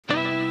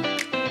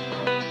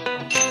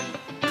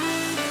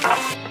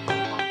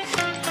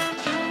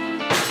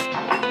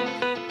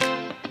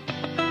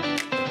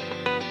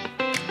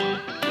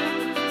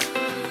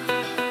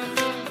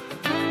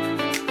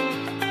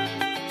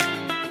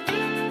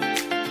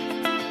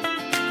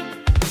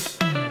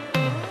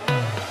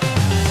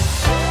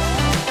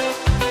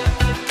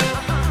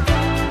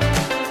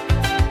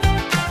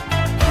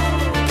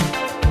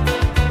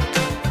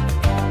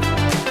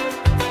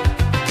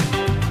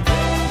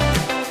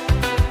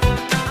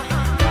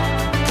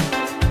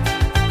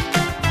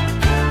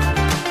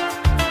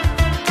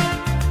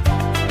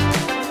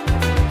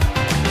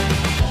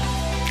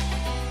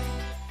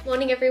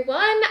Morning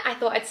everyone, I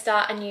thought I'd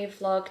start a new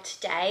vlog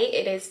today.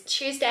 It is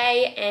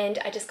Tuesday and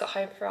I just got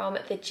home from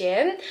the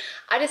gym.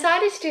 I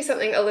decided to do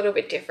something a little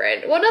bit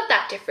different. Well, not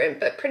that different,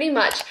 but pretty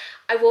much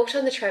I walked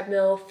on the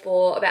treadmill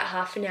for about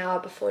half an hour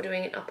before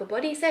doing an upper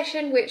body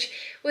session, which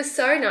was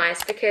so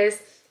nice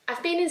because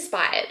I've been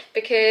inspired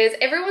because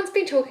everyone's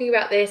been talking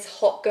about this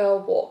hot girl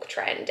walk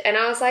trend. And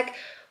I was like,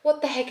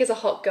 what the heck is a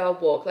hot girl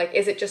walk? Like,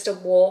 is it just a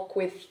walk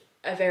with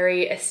a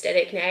very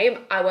aesthetic name?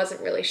 I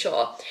wasn't really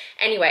sure.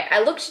 Anyway,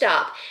 I looked it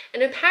up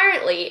and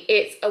apparently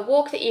it's a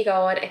walk that you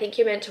go on. I think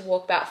you're meant to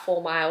walk about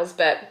 4 miles,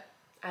 but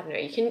I don't know,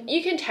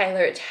 you can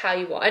tailor it to how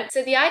you want.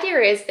 So the idea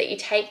is that you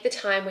take the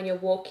time when you're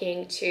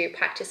walking to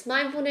practice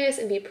mindfulness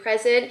and be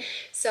present.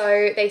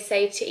 So they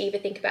say to either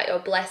think about your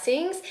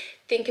blessings,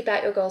 think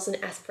about your goals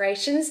and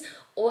aspirations,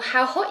 or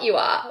how hot you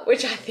are,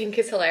 which I think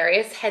is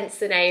hilarious, hence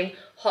the name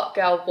Hot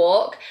Girl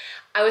Walk.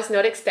 I was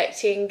not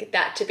expecting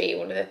that to be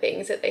one of the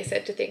things that they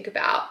said to think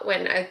about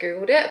when I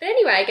Googled it. But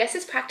anyway, I guess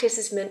this practice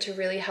is meant to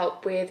really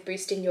help with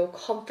boosting your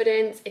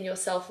confidence and your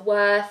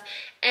self-worth.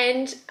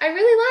 And I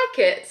really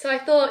like it. So I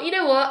thought, you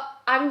know what?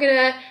 I'm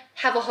gonna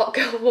have a hot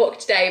girl walk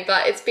today,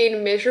 but it's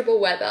been miserable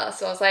weather.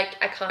 So I was like,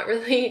 I can't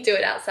really do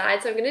it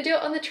outside. So I'm gonna do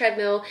it on the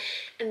treadmill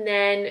and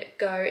then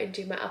go and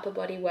do my upper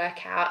body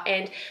workout.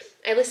 And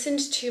I listened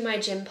to my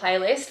gym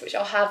playlist, which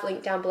I'll have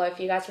linked down below if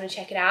you guys want to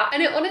check it out.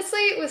 And it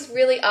honestly was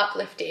really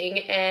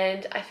uplifting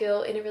and I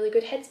feel in a really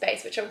good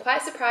headspace, which I'm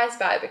quite surprised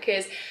by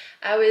because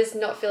I was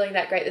not feeling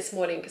that great this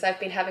morning because I've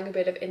been having a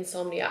bit of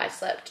insomnia. I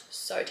slept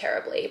so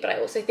terribly, but I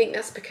also think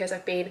that's because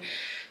I've been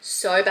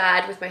so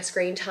bad with my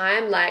screen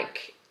time.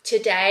 Like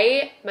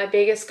today, my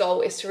biggest goal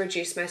is to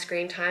reduce my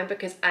screen time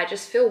because I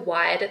just feel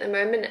wired at the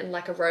moment and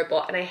like a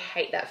robot and I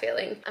hate that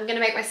feeling. I'm gonna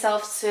make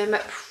myself some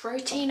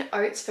protein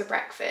oats for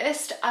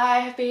breakfast. I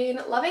have been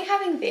loving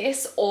having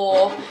this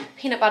or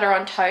peanut butter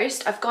on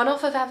toast. I've gone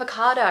off of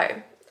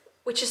avocado,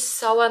 which is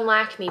so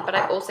unlike me, but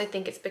I also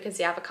think it's because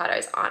the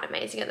avocados aren't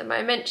amazing at the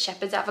moment.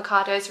 Shepherd's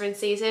avocados are in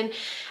season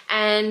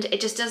and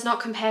it just does not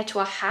compare to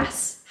a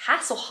Hass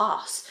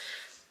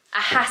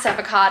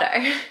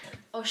avocado.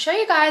 I'll show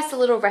you guys the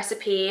little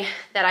recipe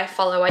that I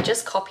follow. I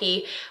just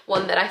copy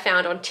one that I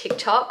found on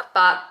TikTok,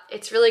 but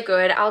it's really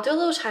good. I'll do a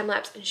little time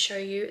lapse and show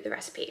you the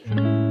recipe.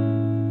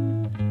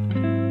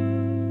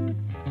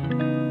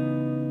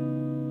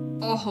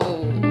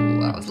 Oh,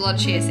 that was a lot of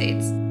chia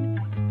seeds.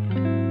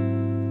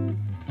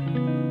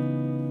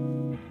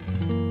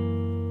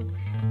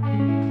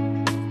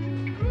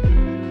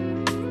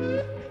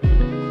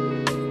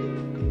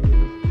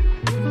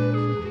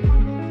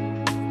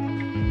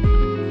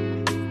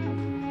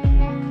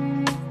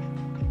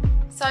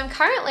 So I'm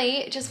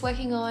currently just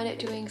working on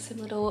doing some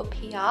little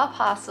PR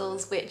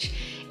parcels, which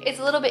is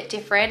a little bit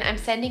different. I'm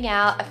sending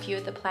out a few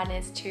of the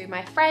planners to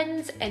my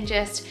friends and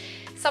just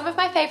some of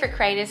my favorite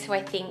creators who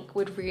I think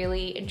would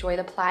really enjoy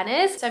the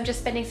planners. So I'm just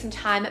spending some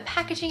time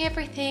packaging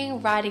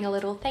everything, writing a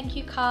little thank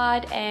you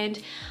card,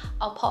 and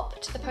I'll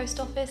pop to the post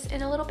office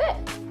in a little bit.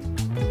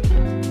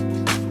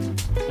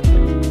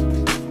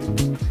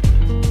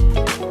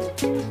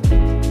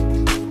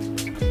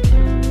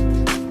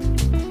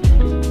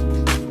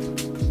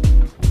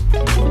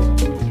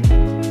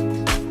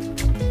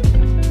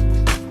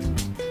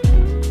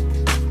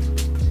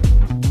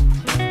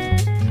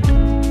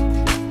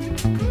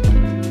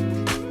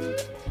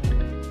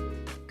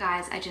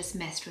 I just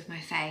messed with my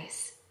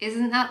face.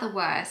 Isn't that the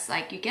worst?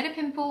 Like you get a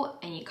pimple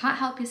and you can't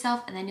help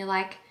yourself and then you're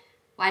like,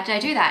 why did I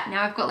do that?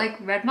 Now I've got like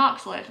red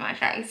marks all over my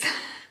face.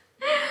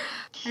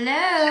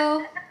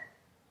 Hello?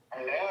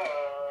 Hello?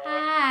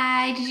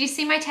 Hi, did you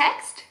see my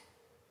text?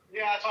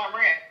 Yeah, that's why I'm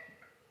ringing.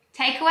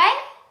 Takeaway?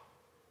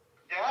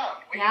 Yeah.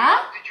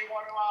 Yeah? Did you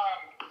want to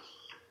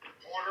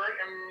order it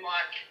and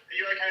like, are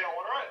you okay to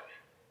order it?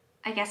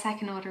 I guess I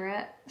can order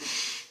it.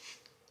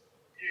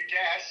 You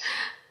guess?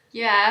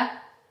 Yeah.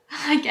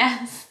 I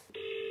guess.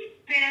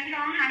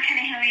 How can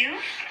I help you?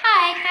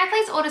 Hi, can I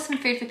please order some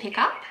food for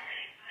pickup?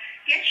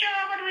 Yes, sure.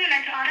 What would you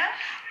like to order?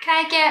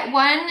 Can I get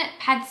one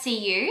pad see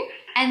ew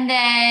and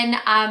then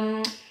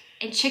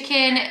a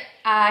chicken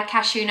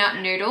cashew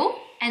nut noodle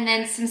and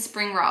then some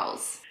spring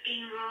rolls?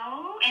 Spring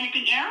roll.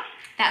 Anything else?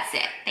 That's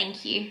it,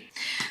 thank you.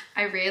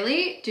 I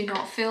really do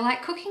not feel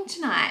like cooking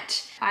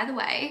tonight. By the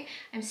way,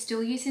 I'm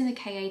still using the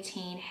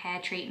K18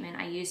 hair treatment.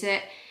 I use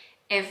it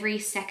every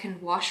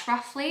second wash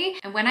roughly.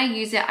 And when I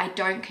use it, I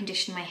don't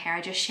condition my hair,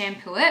 I just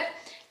shampoo it.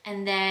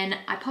 and then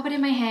I pop it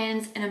in my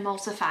hands and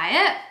emulsify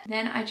it.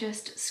 Then I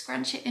just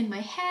scrunch it in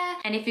my hair.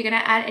 And if you're gonna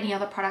add any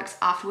other products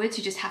afterwards,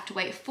 you just have to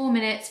wait 4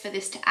 minutes for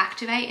this to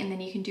activate, and then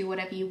you can do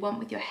whatever you want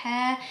with your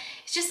hair.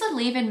 It's just a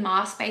leave-in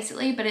mask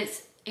basically, but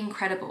it's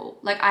incredible.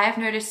 Like, I have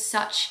noticed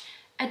such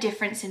a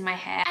difference in my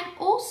hair. And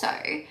also,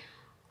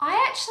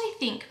 I actually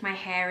think my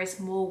hair is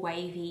more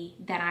wavy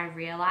than I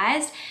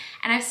realized,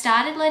 and I've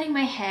started letting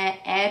my hair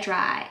air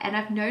dry, and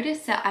I've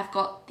noticed that I've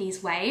got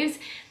these waves.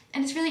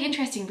 And it's really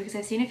interesting because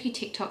I've seen a few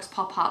TikToks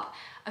pop up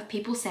of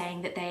people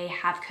saying that they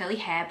have curly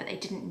hair, but they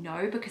didn't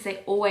know because they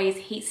always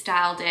heat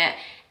styled it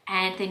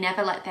and they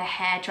never let their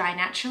hair dry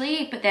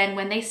naturally. But then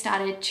when they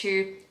started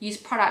to use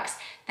products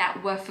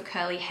that were for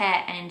curly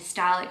hair and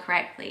style it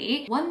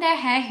correctly, one, their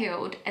hair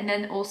healed, and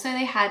then also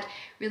they had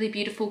really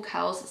beautiful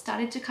curls that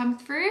started to come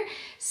through.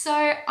 So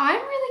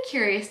I'm really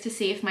curious to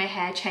see if my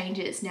hair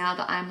changes now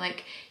that I'm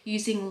like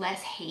using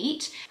less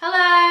heat.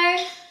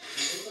 Hello.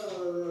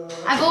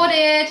 I've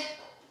ordered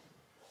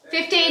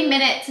 15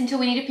 minutes until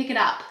we need to pick it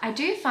up. I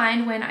do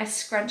find when I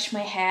scrunch my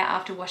hair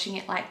after washing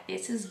it like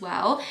this as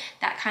well,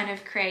 that kind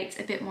of creates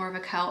a bit more of a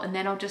curl, and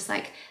then I'll just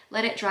like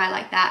let it dry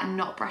like that and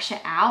not brush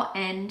it out,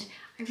 and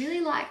I really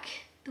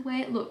like the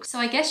way it looks. So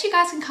I guess you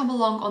guys can come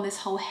along on this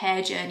whole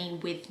hair journey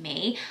with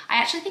me. I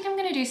actually think I'm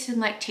gonna do some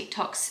like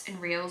TikToks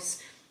and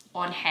reels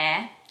on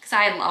hair because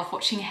I love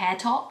watching hair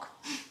talk.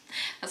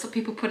 That's what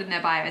people put in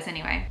their bios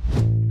anyway.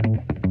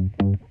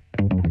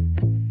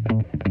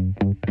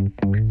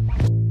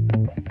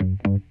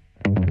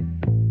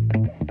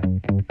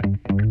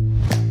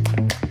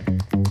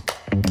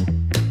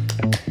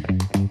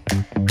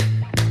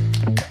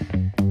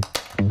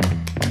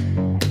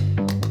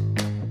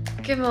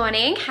 Good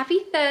morning, happy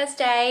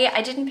Thursday.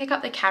 I didn't pick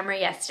up the camera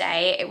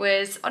yesterday. It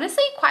was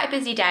honestly quite a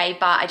busy day,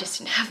 but I just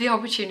didn't have the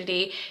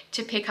opportunity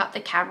to pick up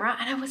the camera,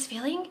 and I was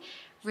feeling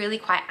really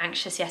quite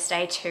anxious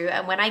yesterday too.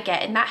 And when I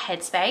get in that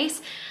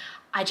headspace,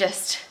 I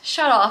just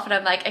shut off and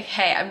I'm like,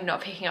 okay, I'm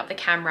not picking up the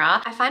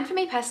camera. I find for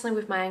me personally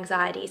with my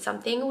anxiety,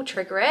 something will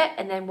trigger it,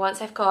 and then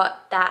once I've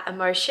got that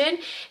emotion,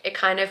 it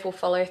kind of will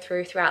follow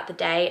through throughout the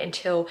day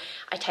until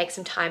I take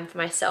some time for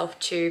myself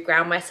to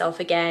ground myself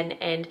again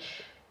and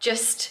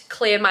just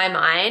clear my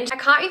mind. I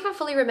can't even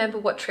fully remember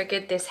what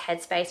triggered this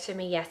headspace for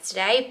me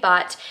yesterday,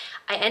 but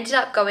I ended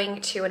up going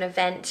to an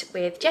event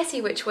with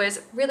Jessie, which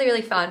was really,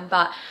 really fun,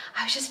 but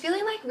I was just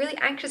feeling like really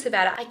anxious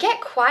about it. I get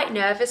quite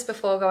nervous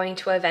before going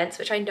to events,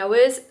 which I know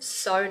is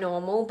so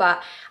normal,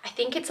 but I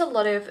think it's a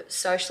lot of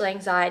social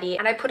anxiety,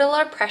 and I put a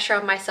lot of pressure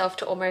on myself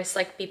to almost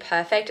like be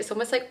perfect. It's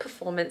almost like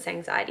performance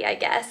anxiety, I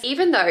guess.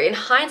 Even though in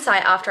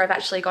hindsight, after I've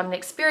actually gone and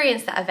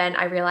experienced that event,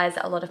 I realized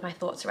that a lot of my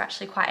thoughts are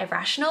actually quite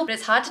irrational, but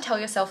it's hard to tell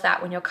yourself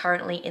that when you're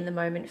currently in the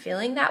moment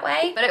feeling that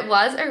way. But it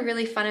was a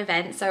really fun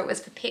event. So it was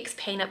for Pix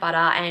Peanut Butter,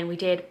 and we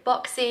did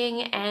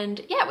boxing,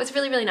 and yeah, it was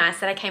really, really nice.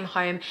 Then I came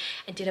home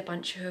and did a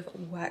bunch of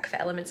work for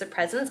Elements of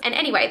Presence. And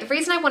anyway, the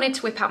reason I wanted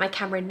to whip out my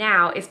camera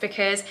now is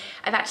because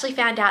I've actually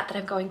found out that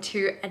I'm going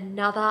to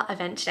another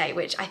event today,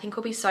 which I think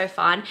will be so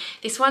fun.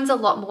 This one's a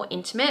lot more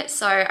intimate.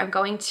 So I'm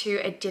going to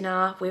a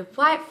dinner with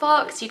White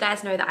Fox. You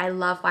guys know that I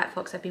love White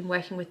Fox. I've been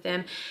working with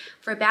them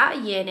for about a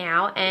year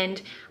now,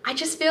 and I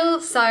just feel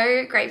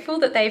so grateful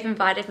that they've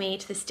invited me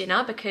to this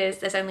dinner because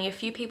there's only a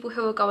few people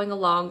who are going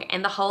along,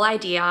 and the whole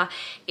idea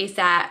is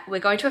that we're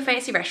going to a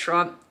fancy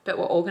restaurant, but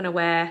we're all gonna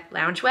wear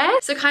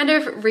loungewear. So kind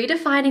of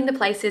redefining the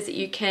places that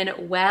you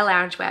can wear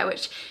loungewear,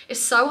 which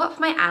is so up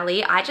my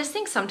alley. I just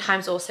think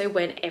sometimes also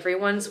when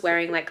everyone's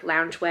wearing like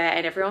loungewear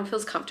and everyone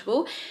feels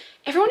comfortable,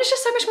 everyone is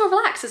just so much more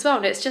relaxed as well,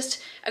 and it's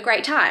just a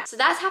great time. So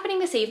that's happening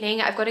this evening.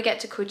 I've got to get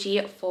to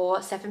Coogee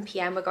for 7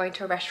 p.m. We're going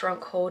to a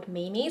restaurant called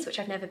Mimi's, which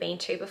I've never been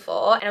to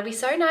before, and it'll be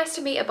so nice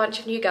to meet a bunch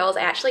of new girls.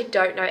 I actually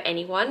don't know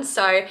anyone,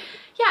 so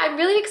yeah, I'm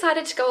really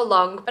excited to go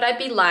along, but I'd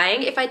be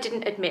lying if I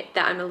didn't admit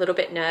that I'm a little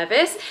bit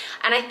nervous.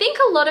 And I think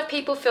a lot of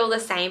people feel the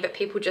same, but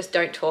people just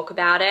don't talk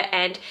about it.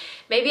 And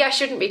maybe I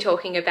shouldn't be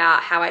talking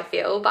about how I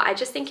feel, but I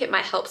just think it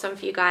might help some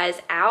of you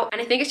guys out. And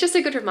I think it's just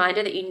a good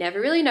reminder that you never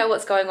really know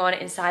what's going on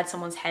inside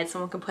someone's head.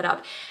 Someone can put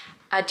up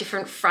a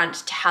different front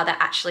to how they're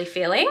actually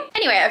feeling.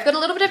 Anyway, I've got a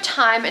little bit of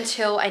time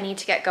until I need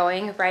to get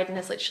going. Brayden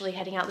is literally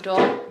heading out the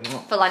door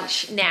for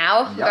lunch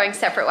now. Yep. We're going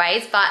separate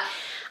ways, but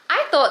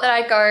I thought that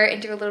I'd go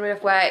and do a little bit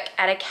of work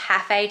at a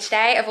cafe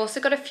today. I've also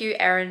got a few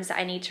errands that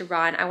I need to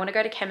run. I want to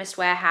go to Chemist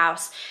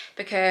Warehouse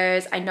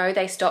because I know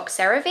they stock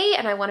CeraVe,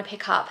 and I want to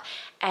pick up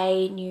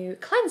a new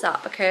cleanser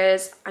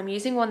because I'm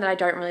using one that I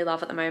don't really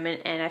love at the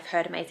moment, and I've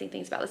heard amazing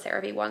things about the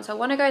CeraVe one. So I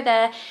want to go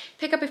there,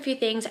 pick up a few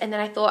things, and then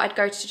I thought I'd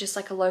go to just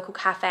like a local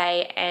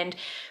cafe and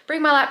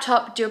bring my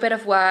laptop, do a bit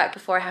of work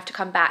before I have to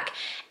come back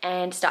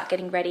and start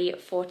getting ready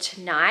for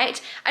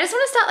tonight. I just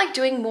want to start like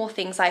doing more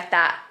things like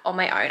that on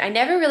my own. I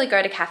never really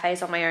go to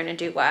cafes on my own and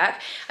do work.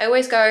 I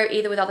always go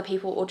either with other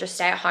people or just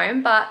stay at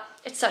home, but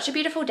it's such a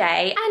beautiful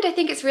day, and I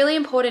think it's really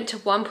important to,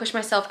 one, push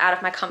myself out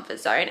of my comfort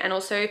zone, and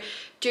also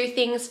do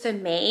things for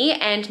me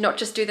and not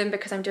just do them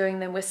because I'm doing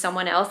them with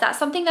someone else. That's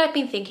something that I've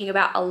been thinking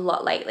about a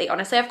lot lately.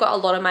 Honestly, I've got a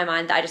lot on my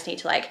mind that I just need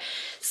to like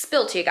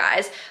spill to you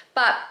guys.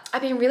 But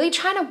I've been really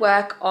trying to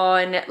work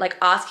on like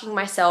asking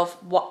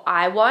myself what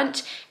I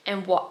want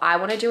and what I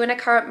want to do in a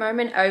current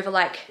moment over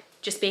like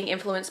just being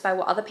influenced by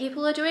what other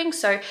people are doing.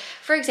 So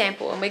for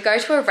example, when we go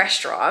to a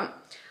restaurant,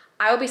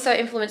 I will be so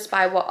influenced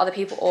by what other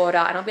people order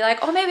and I'll be like,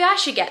 oh, maybe I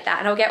should get that.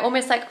 And I'll get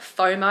almost like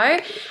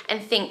FOMO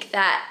and think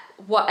that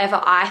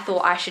whatever I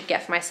thought I should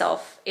get for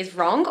myself is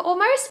wrong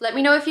almost. Let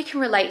me know if you can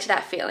relate to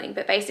that feeling.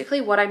 But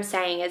basically what I'm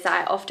saying is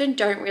I often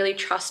don't really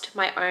trust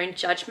my own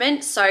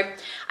judgment. So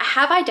I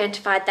have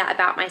identified that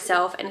about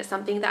myself and it's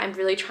something that I'm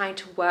really trying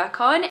to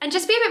work on and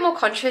just be a bit more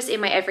conscious in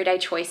my everyday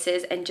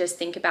choices and just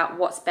think about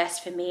what's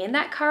best for me in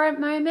that current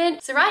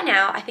moment. So right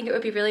now, I think it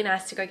would be really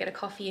nice to go get a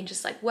coffee and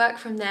just like work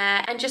from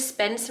there and just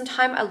spend some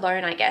time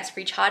alone, I guess,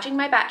 recharging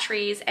my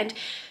batteries and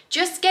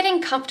just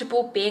getting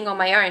comfortable being on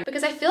my own,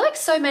 because I feel like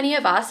so many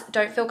of us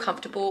don't feel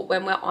comfortable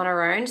when we're on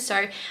our own.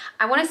 So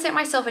I want to set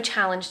myself a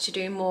challenge to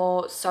do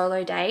more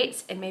solo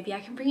dates and maybe I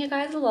can bring you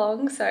guys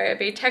along. So I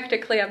mean,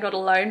 technically I'm not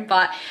alone,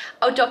 but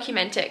I'll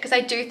document it because I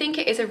do think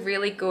it is a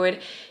really good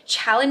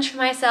challenge for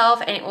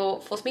myself and it will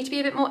force me to be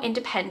a bit more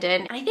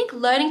independent. And I think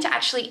learning to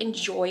actually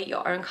enjoy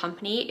your own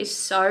company is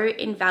so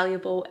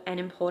invaluable and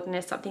important.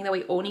 It's something that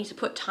we all need to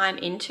put time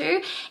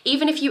into.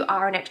 Even if you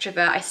are an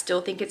extrovert, I still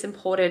think it's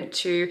important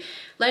to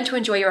learn to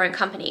enjoy your own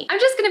company. I'm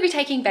just gonna be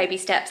taking baby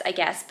steps, I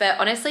guess, but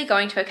honestly,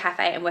 going to a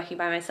cafe and working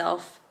by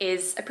myself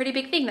is a pretty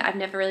big thing that I've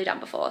never really done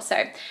before.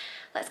 So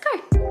let's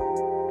go.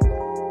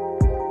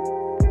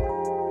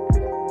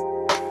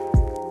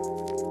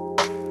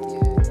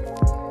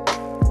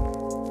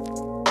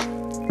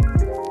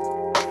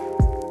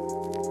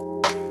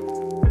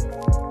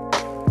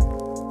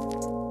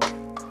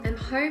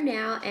 Home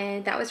now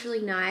and that was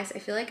really nice. I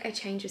feel like a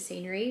change of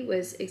scenery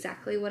was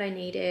exactly what I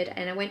needed,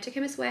 and I went to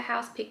Chemist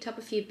Warehouse, picked up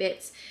a few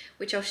bits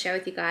which I'll share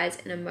with you guys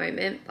in a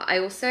moment, but I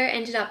also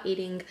ended up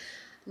eating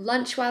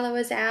lunch while I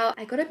was out.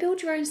 I got a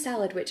build your own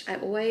salad, which I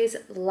always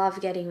love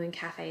getting when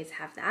cafes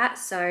have that.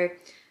 So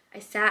I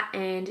sat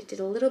and did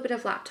a little bit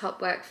of laptop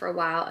work for a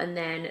while and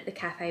then the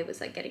cafe was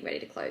like getting ready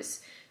to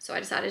close. So I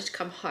decided to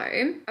come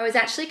home. I was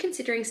actually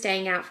considering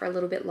staying out for a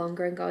little bit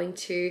longer and going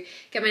to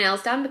get my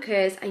nails done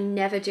because I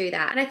never do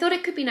that. And I thought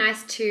it could be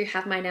nice to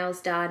have my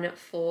nails done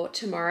for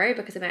tomorrow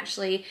because I'm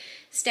actually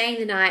staying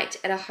the night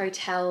at a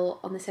hotel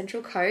on the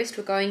Central Coast.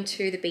 We're going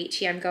to the beach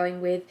here. I'm going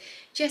with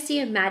Jessie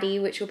and Maddie,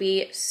 which will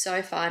be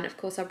so fun. Of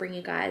course, I'll bring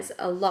you guys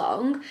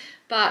along.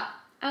 But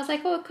I was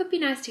like, oh, it could be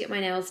nice to get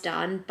my nails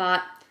done,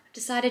 but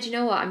decided, you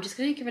know what, I'm just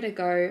going to give it a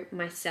go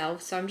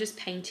myself. So I'm just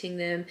painting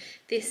them.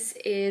 This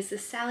is the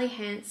Sally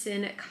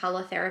Hansen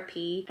Color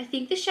Therapy. I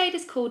think the shade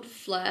is called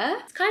Fleur.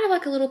 It's kind of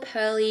like a little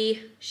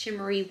pearly,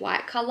 shimmery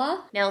white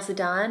color. Nails are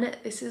done.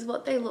 This is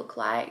what they look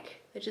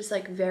like. They're just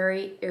like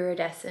very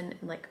iridescent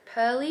and like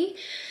pearly.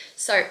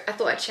 So I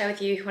thought I'd share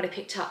with you what I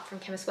picked up from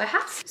Chemist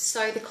Warehouse.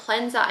 So the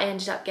cleanser I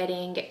ended up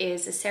getting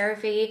is a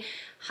CeraVe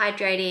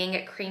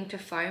Hydrating Cream to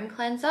Foam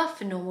Cleanser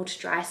for normal to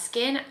dry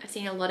skin. I've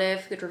seen a lot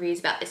of good reviews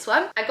about this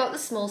one. I got the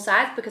small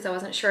size because I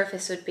wasn't sure if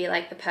this would be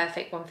like the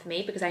perfect one for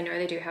me because I know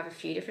they do have a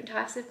few different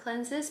types of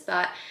cleansers,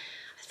 but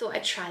I thought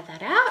I'd try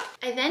that out.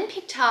 I then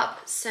picked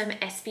up some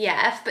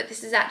SPF, but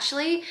this is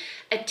actually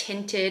a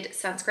tinted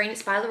sunscreen.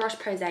 It's by La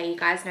Roche-Posay. You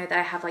guys know that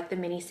I have like the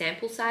mini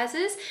sample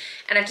sizes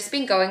and I've just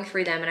been going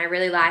through them and I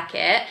really like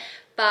it.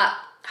 But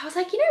I was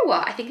like, you know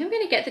what? I think I'm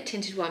gonna get the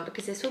tinted one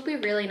because this will be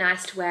really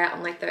nice to wear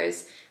on like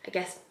those, I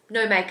guess,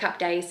 no makeup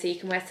days, so you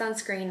can wear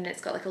sunscreen and it's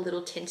got like a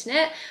little tint in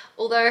it.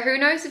 Although who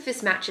knows if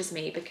this matches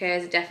me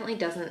because it definitely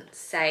doesn't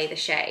say the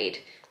shade.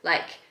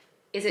 Like,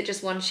 is it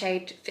just one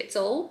shade fits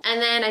all? And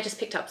then I just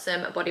picked up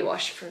some body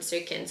wash from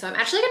Sukin. So I'm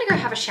actually gonna go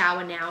have a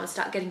shower now and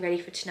start getting ready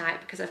for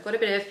tonight because I've got a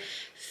bit of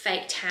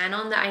fake tan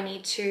on that I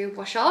need to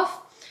wash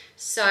off.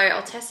 So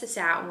I'll test this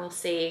out and we'll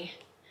see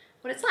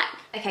what it's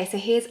like. Okay, so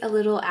here's a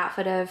little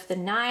outfit of the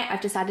night.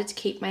 I've decided to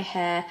keep my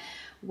hair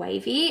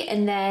wavy,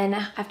 and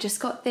then I've just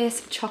got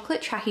this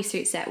chocolate tracky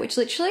suit set, which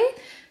literally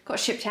got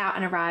shipped out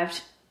and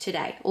arrived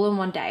today, all in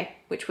one day,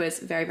 which was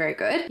very, very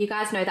good. You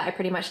guys know that I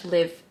pretty much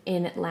live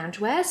in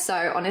loungewear,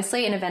 so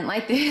honestly, an event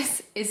like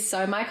this is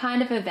so my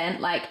kind of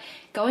event, like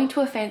going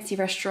to a fancy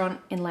restaurant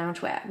in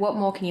loungewear. What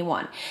more can you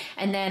want?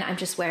 And then I'm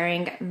just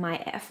wearing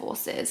my Air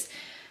Forces.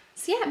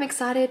 So yeah, I'm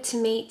excited to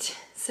meet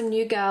some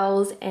new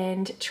girls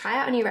and try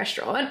out a new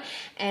restaurant,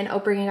 and I'll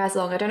bring you guys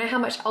along. I don't know how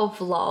much I'll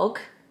vlog,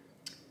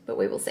 but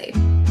we will see.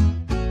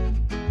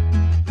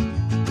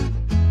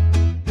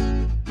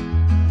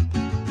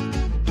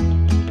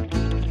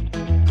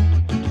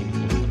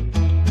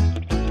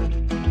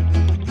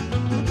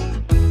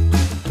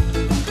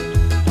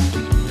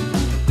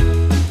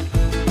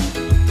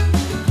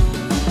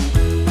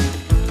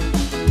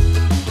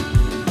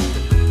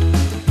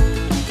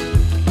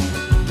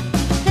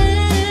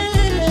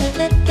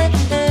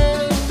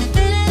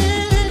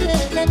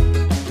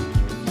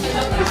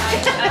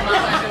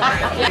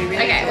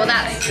 Okay, well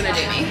that's gonna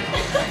do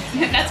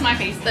me. That's my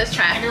face. Let's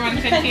try it. Everyone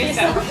fend for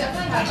yourself.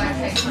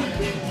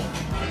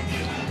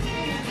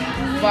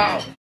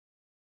 Wow.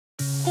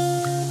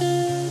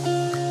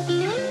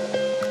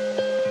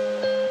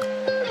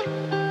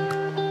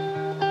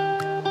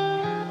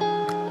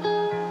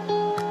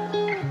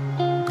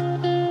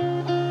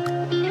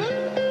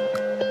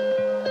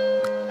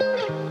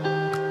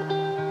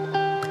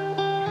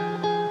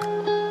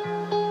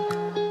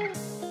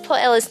 Poor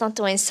Ella's not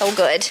doing so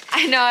good.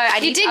 I know.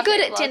 You did good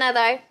at dinner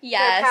though.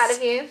 Yes. We're proud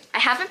of you. I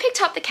haven't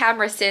picked up the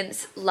camera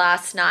since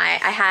last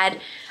night. I had a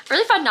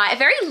really fun night, a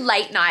very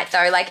late night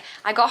though. Like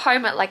I got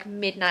home at like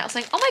midnight. I was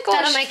like, oh my gosh.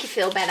 That'll make you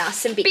feel better.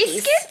 Some bickies.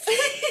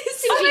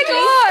 Biscuits? Oh my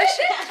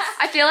gosh.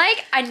 I feel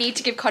like I need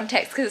to give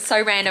context because it's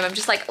so random. I'm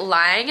just like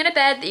lying in a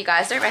bed that you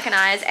guys don't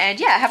recognize.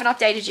 And yeah, I haven't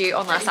updated you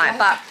on last night,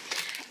 but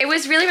it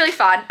was really, really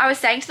fun. I was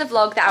saying to the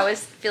vlog that I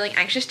was feeling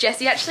anxious.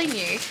 Jessie actually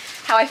knew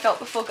how I felt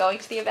before going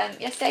to the event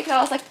yesterday because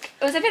I was like,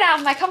 it was a bit out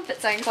of my comfort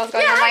zone because I was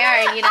going on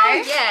my own, you know? Oh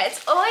yeah,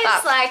 it's always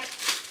But- like,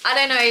 I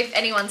don't know if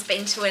anyone's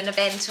been to an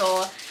event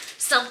or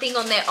something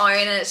on their own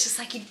and it's just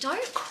like you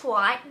don't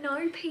quite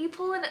know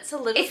people and it's a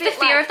little It's bit the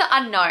fear like, of the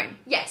unknown.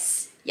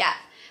 yes. Yeah.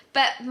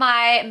 But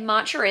my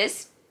mantra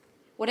is,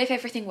 what if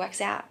everything works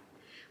out?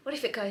 What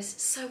if it goes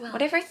so well?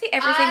 What if everything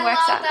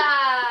works out?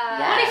 That.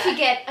 Yeah. What if you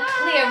get a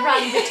clear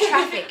run with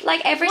traffic?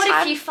 Like every what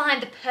time. if you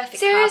find the perfect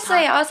Seriously, car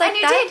park? I was like, and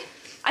you that. did.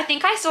 I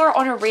think I saw it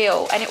on a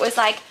reel and it was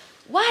like,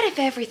 what if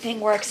everything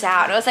works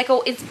out? And it was like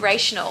all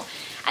inspirational.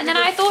 And then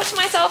I thought to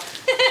myself,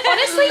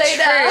 honestly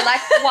Later. true,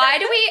 like why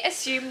do we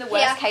assume the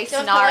worst Yeah, case do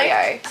you want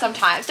scenario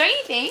sometimes? Don't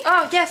you think?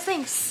 Oh, yes,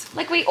 thanks.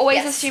 Like we always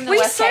Yes. assume the We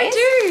worst so case.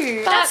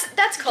 do.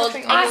 That's called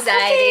Nothing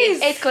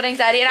anxiety. It's called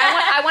anxiety and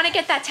I want to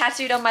get that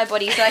tattooed on my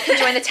body so I can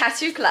join the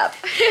tattoo club.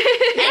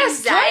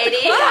 Anxiety.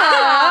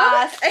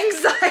 Yes.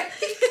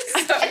 Anxiety.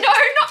 No,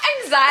 not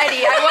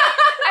anxiety.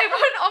 I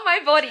want on my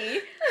body.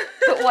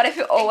 But what if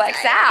it all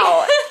works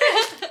out?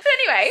 But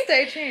anyway,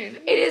 Stay tuned.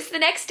 it is the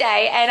next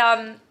day and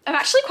I'm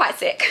actually quite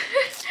sick.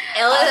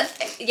 Ella,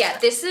 yeah,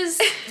 this is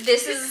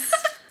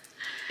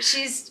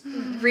she's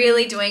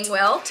really doing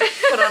well to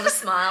put on a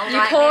smile You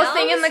right poor now.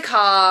 thing in the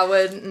car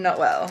would not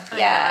well.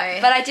 Yeah,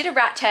 know. but I did a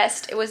rat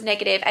test. It was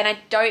negative, and I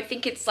don't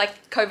think it's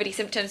like COVID-y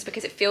symptoms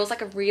because it feels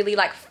like a really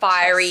like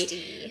fiery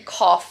Chesty.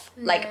 cough.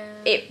 Like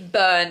it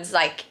burns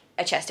like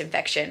a chest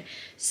infection.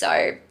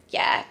 So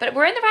yeah, but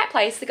we're in the right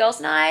place. The girls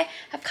and I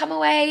have come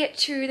away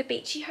to the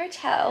beachy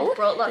hotel.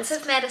 Brought lots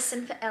of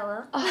medicine for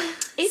Ella Oh,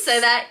 so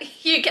that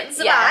you can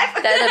survive. yeah,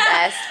 they're the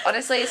best.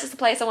 Honestly, this is the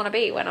place I want to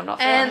be when I'm not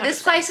feeling And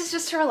this 100%. place is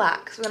just to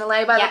relax. We're gonna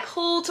lay by Yeah. the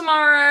pool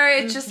tomorrow.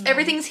 It's just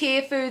everything's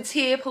here, food's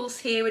here, pool's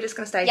here. We're just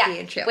gonna stay here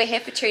and chill. we're here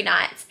for 2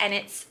 nights, and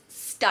it's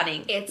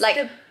stunning. It's like,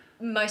 the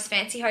most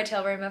fancy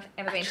hotel room I've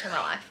ever been to in my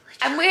life.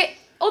 and we're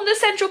on the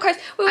Central Coast.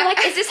 We were like,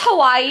 is this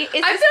Hawaii?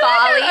 Is I this feel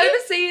Bali? like I'm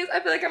overseas. I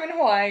feel like I'm in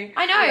Hawaii.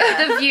 I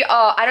know the view.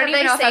 Oh, I don't Have even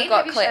they know if I've seen? got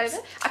Have you clips. showed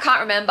it? I can't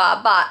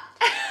remember, but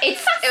it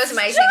was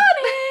amazing.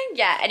 Stunning.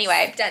 Yeah.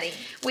 Anyway, Stunning.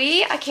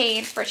 we are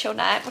keen for a chill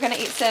night. We're gonna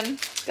eat some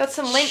Got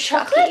some Lindt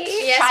chocolate. chocolate.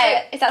 Yes, Try we-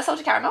 it. Is that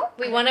salted caramel?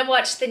 We want to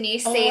watch the new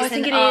season I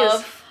think it of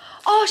is.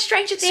 Oh,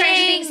 Stranger Things.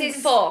 Stranger Things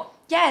season 4.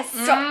 Yes.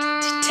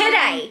 Dropped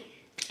today.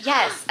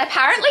 Yes.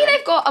 Apparently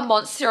they've got a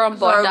monster on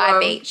Bondi Zobo.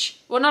 Beach.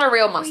 Well, not a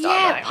real monster.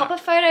 Yeah, but- pop a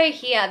photo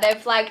here.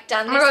 They've like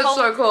done Oh this my god, whole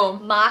so cool.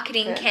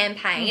 marketing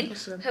campaign.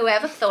 that's good.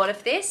 Whoever thought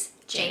of this,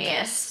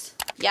 genius.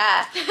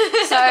 Yeah.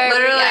 So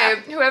Literally, yeah.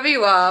 whoever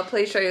you are,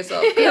 please show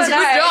yourself. It's Good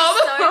job.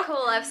 It's so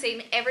cool. I've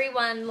seen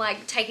everyone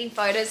like taking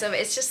photos of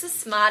it. It's just the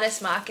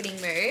smartest marketing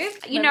move.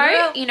 You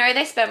know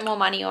they spent more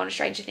money on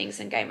Stranger Things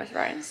than Game of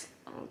Thrones.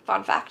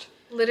 Fun fact.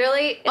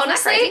 Literally, that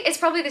honestly, crazy? it's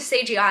probably the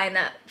CGI in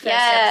that first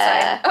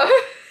Yeah. episode.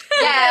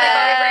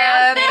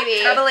 Yeah,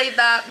 maybe. I believe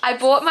that. I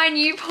bought my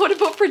new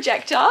portable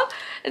projector,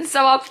 and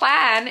so our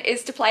plan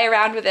is to play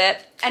around with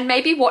it and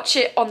maybe watch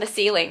it on the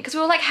ceiling because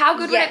we were like, how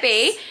good would it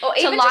be Or to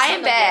even lie just in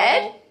on the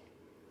bed? wall.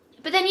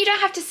 But then you don't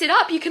have to sit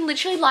up. You can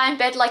literally lie in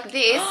bed like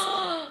this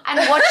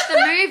and watch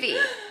the movie.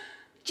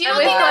 Do you not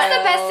think that's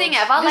the best thing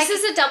ever? This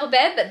is a double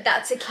bed, but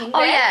that's a king bed.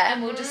 Oh, yeah.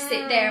 And we'll just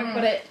sit there and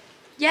put it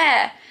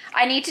yeah.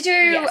 I need to do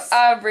Yes.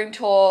 a room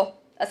tour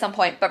at some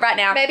point, but right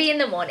now maybe in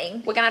the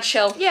morning. we're gonna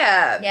chill.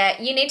 Yeah. Yeah,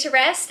 you need to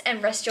rest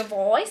and rest your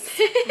voice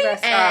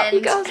Rest up. and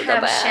You girls are the have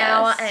a best.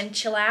 shower and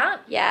chill out.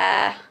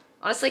 Yeah.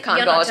 Honestly, can't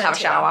You're go not to have a doing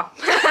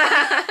too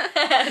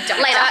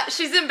shower. Later.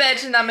 She's in bed.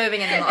 She's not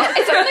moving anymore.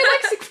 It's only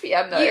like 6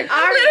 p.m. though. You are in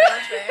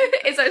bed.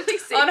 It's only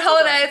 6. on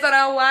holidays, on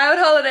our wild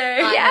holiday.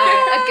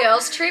 Yeah. A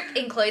girls' trip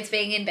includes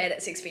being in bed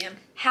at 6 p.m.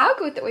 How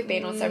good that we've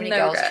been on so many No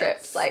girls' regrets.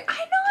 trips. Like, I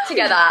know.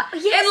 together. In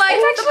like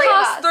it's the actually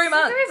past us. 3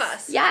 months. Three of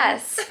us.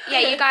 Yes. Yeah,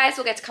 you guys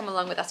will get to come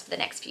along with us for the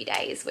next few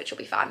days, which will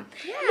be fun.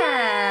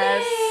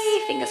 Yes.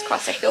 Yay. Fingers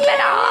crossed I feel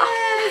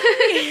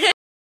better.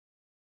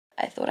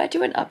 I thought I'd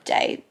do an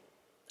update.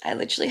 I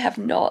literally have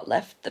not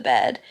left the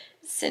bed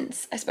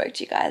since I spoke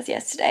to you guys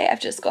yesterday. I've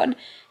just gone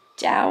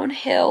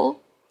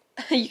downhill.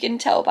 You can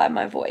tell by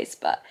my voice,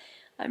 but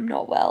I'm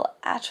not well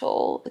at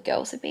all. The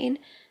girls have been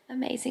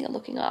amazing at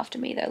looking after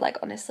me. They're like,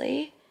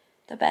 honestly,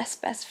 the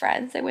best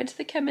friends. They went to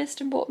the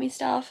chemist and bought me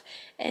stuff,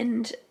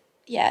 and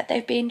yeah,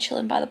 they've been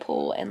chilling by the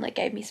pool and like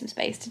gave me some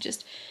space to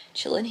just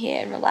chill in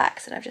here and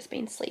relax, and I've just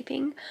been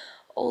sleeping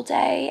all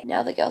day.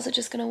 Now the girls are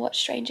just going to watch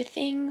Stranger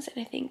Things,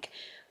 and I think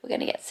we're going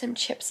to get some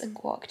chips and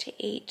guac to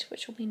eat,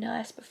 which will be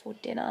nice before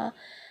dinner.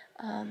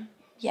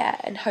 Yeah,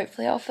 and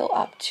hopefully I'll feel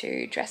up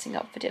to dressing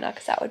up for dinner,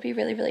 because that would be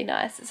really, really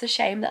nice. It's a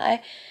shame that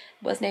I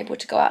wasn't able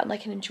to go out and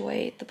like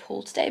enjoy the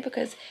pool today,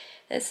 because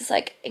there's this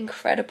like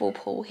incredible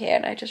pool here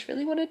and I just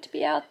really wanted to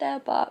be out there,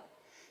 but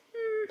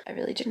I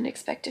really didn't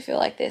expect to feel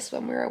like this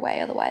when we were away.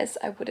 Otherwise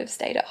I would have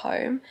stayed at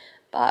home.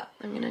 But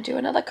I'm going to do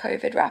another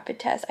COVID rapid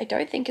test. I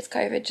don't think it's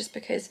COVID, just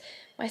because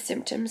my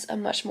symptoms are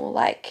much more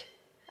like,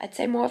 I'd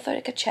say more of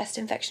like a chest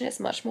infection. It's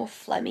much more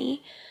phlegmy,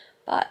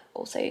 but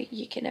also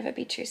you can never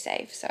be too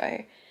safe. So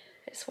I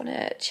just want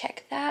to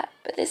check that.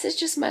 But this is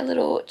just my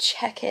little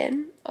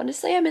check-in.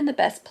 Honestly, I'm in the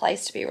best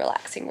place to be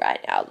relaxing right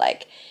now.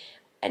 Like,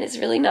 and it's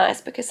really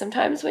nice because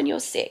sometimes when you're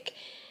sick,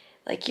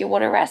 like you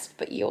want to rest,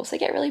 but you also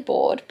get really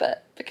bored.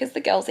 But because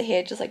the girls are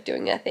here just like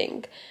doing their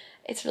thing,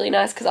 it's really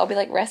nice because I'll be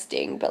like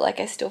resting, but like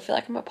I still feel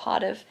like I'm a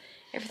part of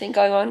everything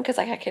going on, because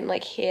like I can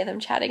like hear them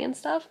chatting and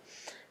stuff.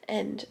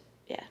 And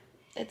yeah,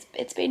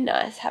 it's been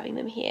nice having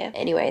them here.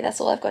 Anyway, that's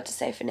all I've got to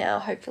say for now.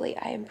 Hopefully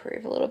I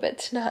improve a little bit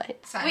tonight.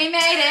 We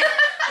made it.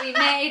 We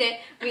made it.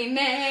 We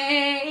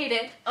made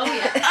it. Oh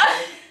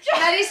yeah.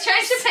 Maddie's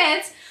changed her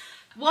pants.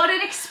 What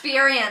an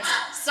experience.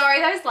 Sorry,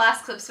 those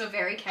last clips were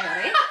very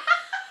chaotic.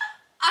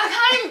 I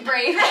can't even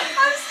breathe.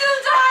 I'm still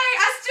dying.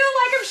 I still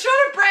like, I'm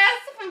short of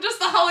breath from just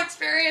the whole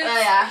experience. Oh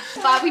yeah.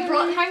 But we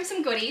brought home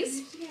some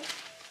goodies.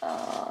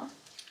 Aww.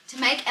 To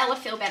make Ella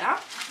feel better,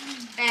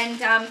 and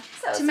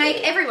So to make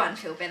sweet. everyone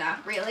feel better,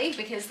 really,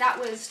 because that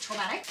was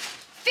traumatic.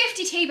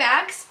 50 tea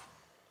bags,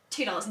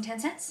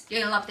 $2.10.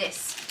 You're gonna love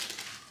this.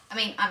 I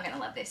mean, I'm gonna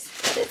love this.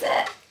 What is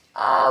it?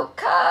 Oh,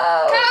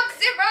 Coke. Coke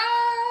Zero.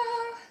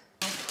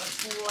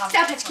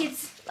 Sour Patch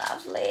Kids.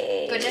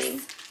 Lovely.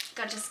 Gorgeous,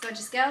 gorgeous,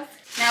 gorgeous girls.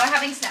 Now we're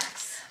having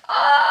snacks.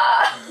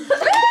 Ah.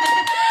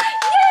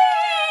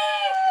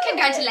 Yay!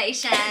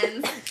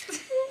 Congratulations.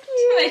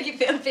 To make you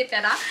feel a bit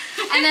better.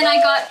 And then I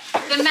got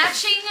the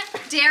matching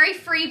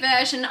dairy-free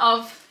version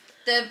of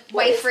the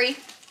whey-free.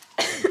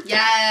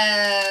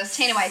 Yes.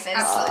 Tina wafers.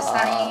 Absolutely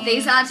stunning.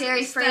 These are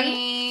dairy-free.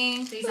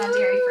 Stunning. These are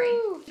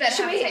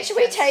dairy-free. Should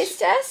we taste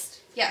test?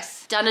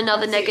 Yes. Done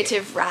another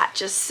negative rat,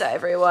 just so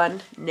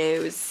everyone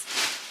knows.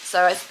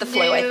 So it's the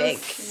flu, I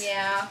think.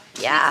 Yeah.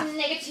 Yeah.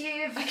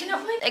 Negative. I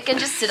cannot believe It can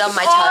just sit on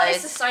my Oh,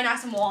 this is toes. so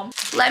nice and warm.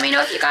 Let me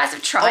know if you guys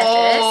have tried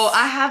Oh, this.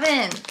 I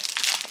haven't.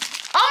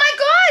 Oh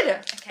my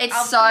god. Okay,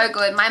 It's so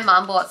good. My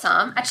mum bought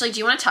some. Actually, do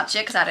you want to touch it?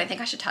 Because I don't think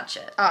I should touch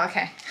it. Oh,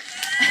 okay.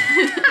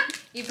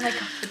 You break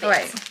off the bits. Oh,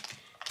 wait.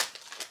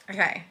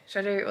 Okay.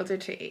 Should I do? We'll do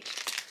 2 each.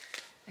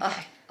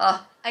 Okay.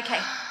 Oh. Okay.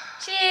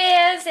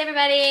 Cheers,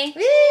 everybody.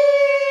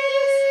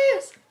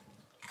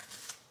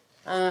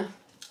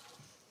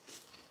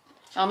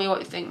 Tell me what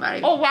you think,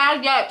 Maddie. Oh wow,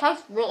 yeah, it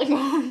tastes really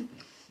good.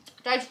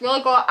 Tastes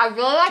really good. I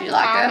really like Do you the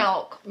like sour it?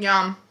 milk.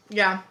 Yum.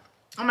 Yeah.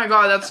 Oh my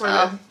god, that's so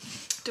Oh. good.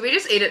 Do we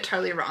just eat it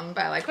totally wrong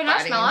by like Can I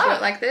biting smell into it?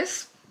 it like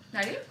this?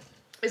 Ready?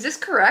 Is this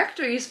correct,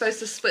 or are you supposed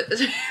to split the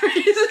two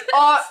pieces?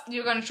 Oh,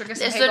 you're gonna trigger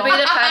some This people. would be the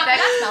perfect. Can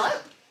I smell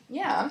it?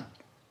 Yeah.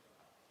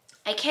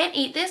 I can't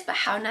eat this, but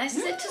how nice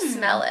is it to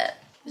smell it?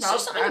 There's Well,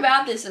 just something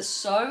about this that's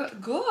so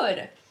good.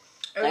 It's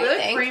Don't you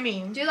really think?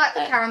 creamy. Do you like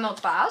the caramel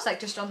bars, like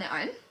just on their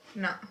own?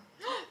 No.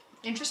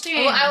 Interesting.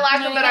 Well, I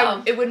like No, it,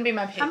 but you it wouldn't be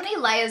my pick. How many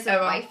layers of Oh,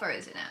 well. wafer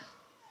is in it?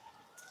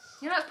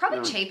 You know, it's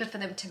probably cheaper for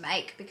them to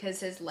make because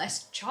there's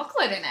less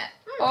chocolate in it.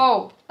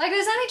 Oh. Like,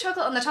 there's only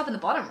chocolate on the top and the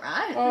bottom,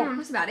 right? Oh.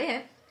 That's about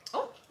it.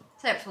 Oh,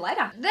 save it for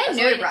later. They're That's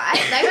new, really-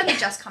 right? They've only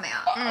just come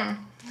out.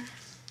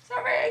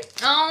 Sorry.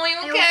 Oh, you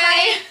Are you okay?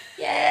 okay?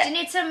 Do Yeah. you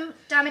need some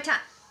Dimetapp?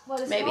 What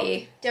is it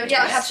Maybe. called?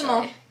 Yeah, Dimetapp. have some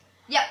more.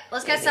 Yep,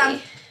 let's get Maybe.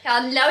 some.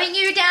 I'm lowering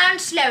you down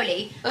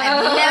slowly.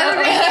 I'm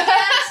lowering you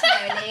down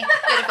slowly.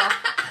 Beautiful.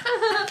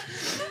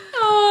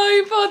 Oh,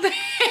 you poor thing.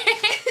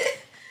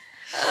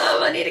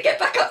 I need to get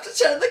back up to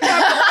turn the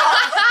camera on.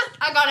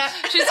 I got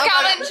it. She's I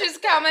got coming, it. she's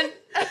coming.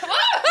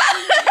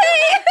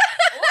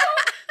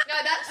 No,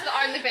 that's the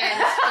only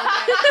band.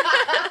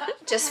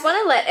 Just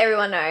want to let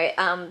everyone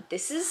know,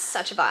 this is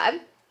such a vibe.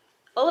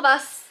 All of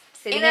us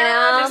sitting in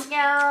our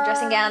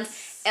dressing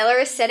gowns. Ella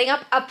is setting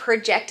up a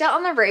projector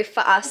on the roof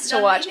for us to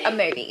watch a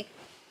movie.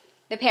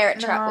 The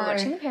Parent Trap. We're No.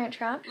 watching The Parent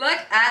Trap. Look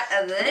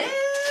at this.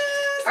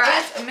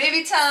 Alright. It's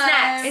movie time.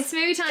 Snacks. It's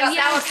movie time. Got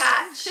yes. Sour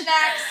Patch.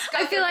 Snacks.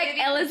 I feel like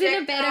Ella's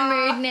in a better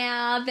mood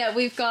now that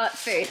we've got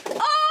food. Oh,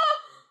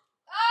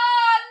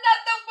 not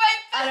the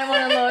wafer. I don't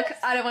want to look.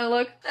 I don't want to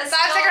look.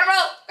 5-second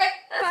roll. Quick.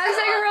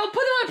 5-second roll.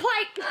 Put them on a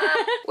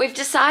plate. We've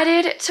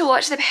decided to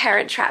watch The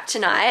Parent Trap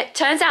tonight.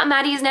 Turns out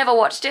Maddie's never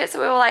watched it, so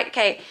we were like,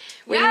 okay,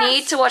 we Yes.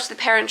 need to watch The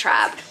Parent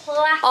Trap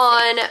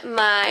on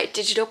my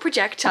digital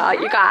projector,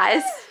 you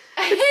guys.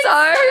 It's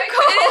so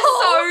cool. It is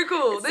so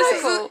cool. This so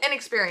is cool. an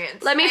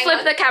experience. Let me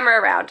flip the camera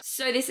around.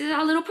 So this is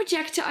our little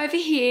projector over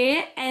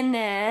here, and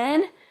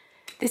then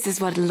this is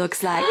what it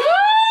looks like.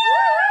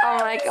 Oh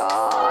my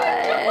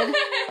god.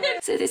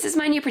 So this is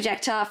my new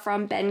projector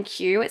from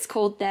BenQ. It's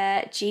called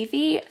the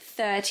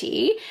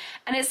GV30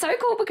 and it's so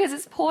cool because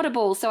it's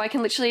portable, so I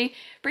can literally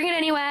bring it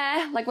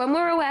anywhere, like when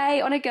we're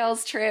away on a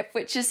girls trip,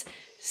 which is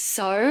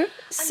so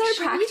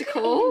practical. You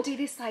can even do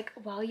this like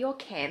while you're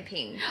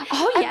camping.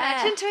 Oh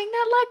yeah. Imagine doing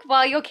that like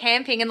while you're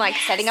camping and like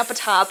setting up a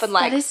tarp and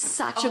like. That is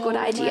such a good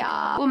idea.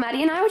 Well,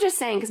 Maddie and I were just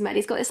saying, because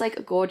Maddie's got this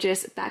like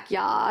gorgeous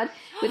backyard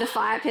with a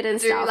fire pit and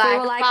stuff. Like, we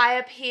were like,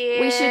 fire pit.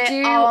 we should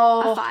do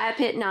a fire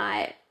pit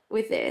night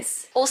with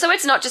this. Also,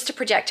 it's not just a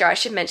projector, I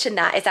should mention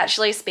that. It's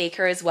actually a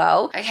speaker as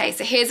well. Okay,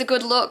 so here's a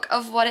good look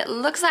of what it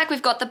looks like.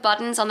 We've got the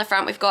buttons on the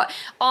front. We've got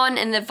on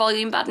and the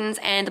volume buttons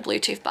and the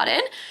Bluetooth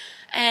button.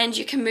 And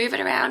you can move it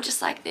around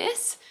just like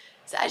this.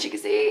 So as you can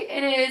see,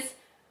 it is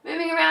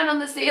moving around on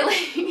the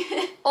ceiling.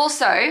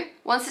 Also,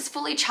 once it's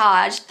fully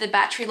charged, the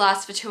battery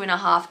lasts for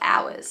 2.5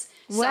 hours.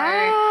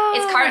 Wow.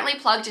 So it's currently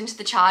plugged into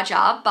the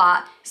charger,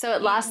 but So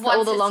it lasts once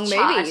all the it's long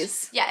charged-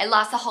 movies. Yeah, it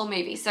lasts the whole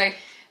movie. So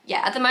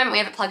yeah, at the moment we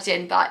have it plugged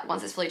in, but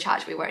once it's fully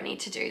charged, we won't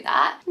need to do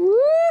that.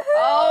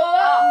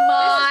 Oh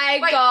my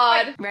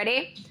god.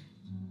 Ready?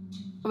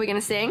 Are we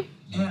gonna sing?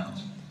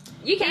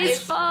 You can. It's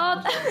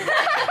for...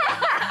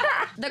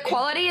 The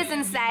quality is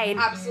insane.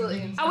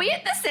 Absolutely. Are we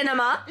at the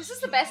cinema? This is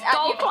the best app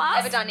Gold you've class?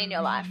 ever done in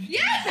your life.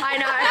 I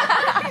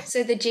know.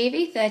 So the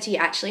GV30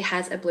 actually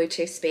has a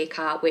Bluetooth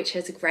speaker, which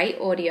has great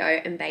audio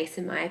and bass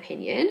in my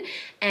opinion.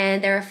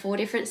 And there are 4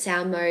 different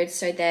sound modes.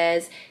 So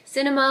there's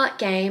cinema,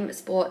 game,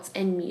 sports,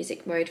 and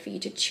music mode for you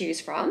to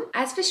choose from.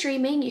 As for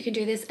streaming, you can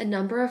do this a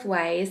number of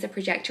ways. The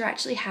projector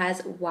actually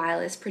has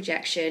wireless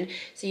projection,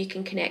 so you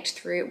can connect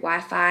through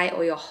Wi-Fi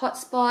or your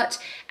hotspot,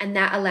 and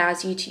that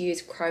allows you to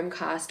use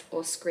Chromecast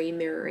or screen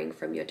mirroring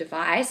from your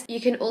device. You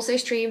can also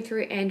stream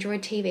through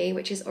Android TV,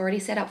 which is already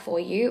set up for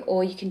you,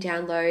 or you can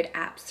download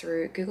apps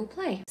through Google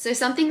Play. So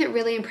something that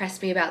really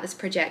impressed me about this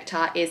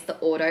projector is the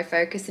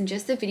autofocus and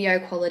just the video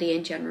quality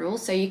in general.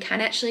 So you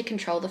can actually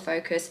control the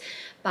focus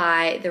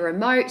by the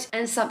remote.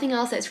 And something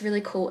else that's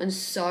really cool and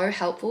so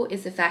helpful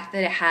is the fact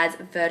that it has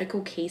vertical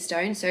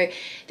keystone. So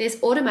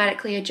this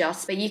automatically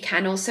adjusts, but you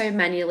can also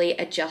manually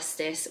adjust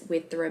this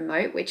with the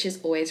remote, which is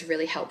always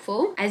really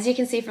helpful. As you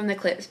can see from the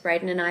clips,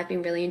 Braden and I have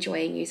been really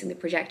enjoying using the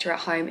projector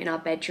at home in our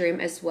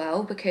bedroom as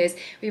well, because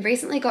we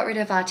recently got rid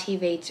of our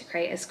TV to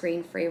create a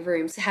screen-free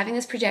room. So having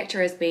this projector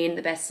has been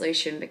the best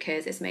solution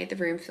because it's made the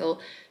room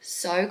feel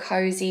so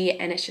cozy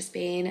and it's just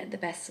been the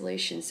best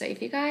solution. So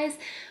if you guys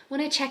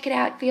want to check it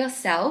out for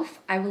yourself,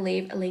 I will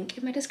leave a link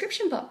in my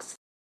description box.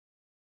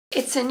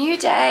 It's a new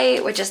day,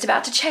 we're just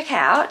about to check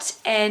out,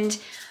 and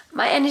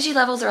my energy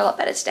levels are a lot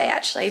better today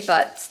actually,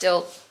 but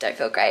still don't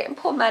feel great. And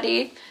poor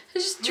Maddie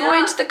has just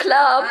joined the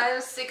club. I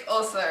was sick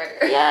also.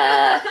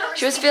 Yeah,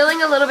 she was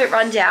feeling a little bit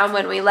run down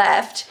when we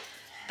left,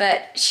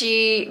 but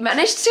she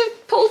managed to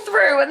pull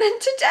through, and then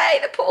today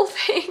the pool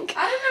thing. I don't know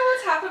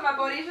what's happened, my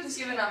body's just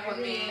given up on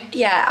me.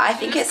 Yeah, I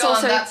think it's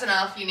also... That's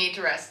enough, you need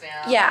to rest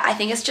now. Yeah, I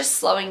think it's just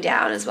slowing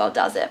down as well,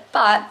 does it?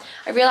 But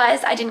I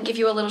realized I didn't give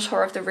you a little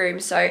tour of the room,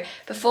 so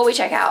before we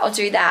check out, I'll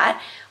do that.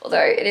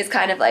 Although it is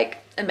kind of like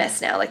a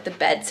mess now, like the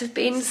beds have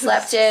been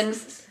slept in,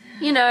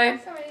 you know.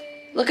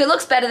 Look, it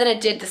looks better than it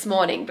did this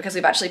morning because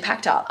we've actually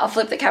packed up. I'll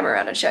flip the camera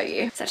around and show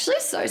you. It's actually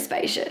so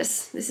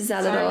spacious. This is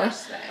our little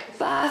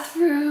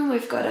bathroom.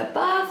 We've got a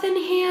bath in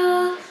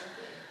here.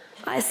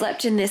 I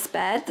slept in this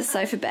bed, the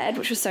sofa bed,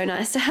 which was so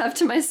nice to have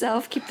to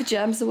myself, keep the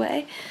germs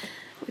away.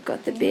 We've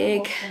got the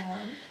big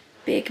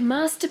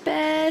master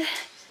bed,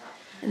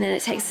 and then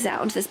it takes us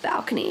out onto this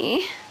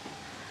balcony.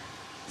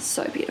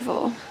 So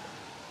beautiful.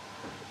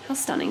 How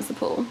stunning is the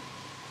pool?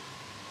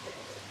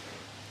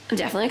 I'm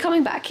definitely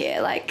coming back here,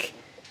 like,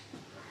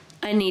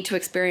 I need to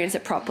experience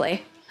it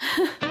properly.